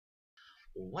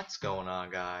What's going on,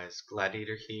 guys?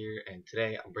 Gladiator here, and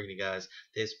today I'm bringing you guys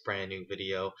this brand new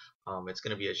video. It's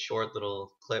going to be a short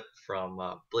little clip from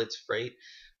Blitz Freight,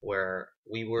 where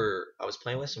I was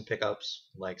playing with some pickups,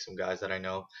 like some guys that I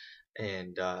know,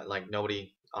 and like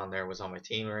nobody on there was on my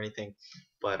team or anything,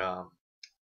 but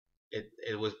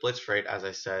it was Blitz Freight, as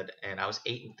I said, and I was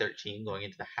 8-13 going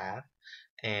into the half,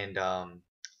 and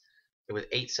it was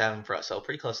 8-7 for us, so a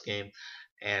pretty close game.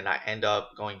 And I end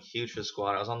up going huge for the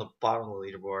squad. I was on the bottom of the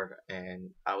leaderboard,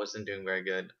 and I wasn't doing very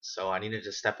good. So I needed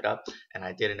to step it up, and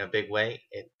I did in a big way.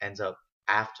 It ends up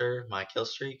after my kill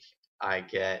streak,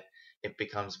 it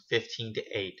becomes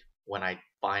 15-8 when I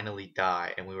finally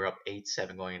die, and we were up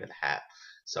 8-7 going into the half.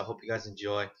 So I hope you guys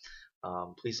enjoy.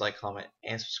 Please like, comment,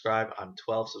 and subscribe. I'm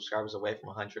 12 subscribers away from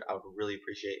 100. I would really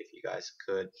appreciate if you guys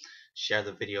could share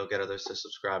the video, get others to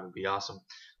subscribe. It would be awesome.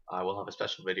 I will have a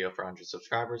special video for 100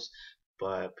 subscribers.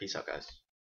 But peace out, guys.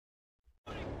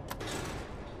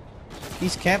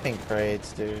 He's camping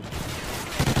crates, dude.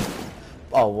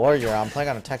 Oh, Warrior, I'm playing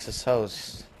on a Texas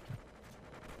host.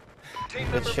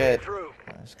 Good shit.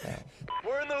 Let's go.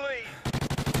 We're in the lead.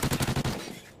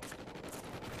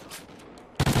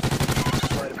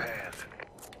 Sleight of hand.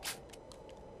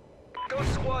 Go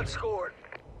squad scored.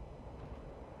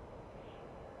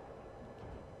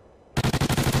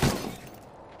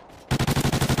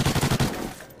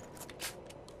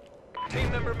 Team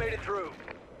member made it through.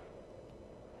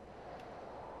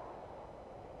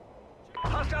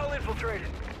 Hostile infiltrated.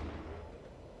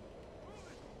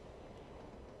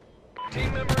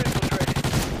 Team member infiltrated.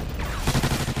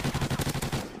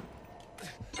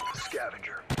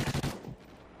 Scavenger.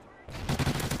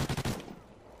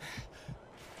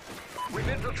 We've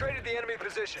infiltrated the enemy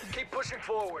position. Keep pushing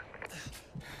forward.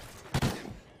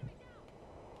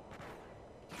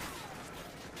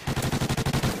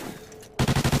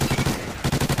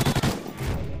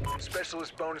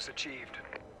 Specialist bonus achieved.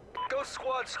 Go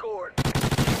squad scored.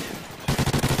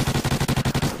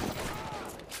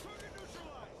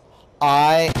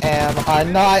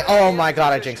 I'm not. Oh my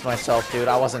god, I jinxed myself, dude.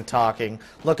 I wasn't talking.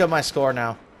 Look at my score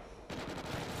now.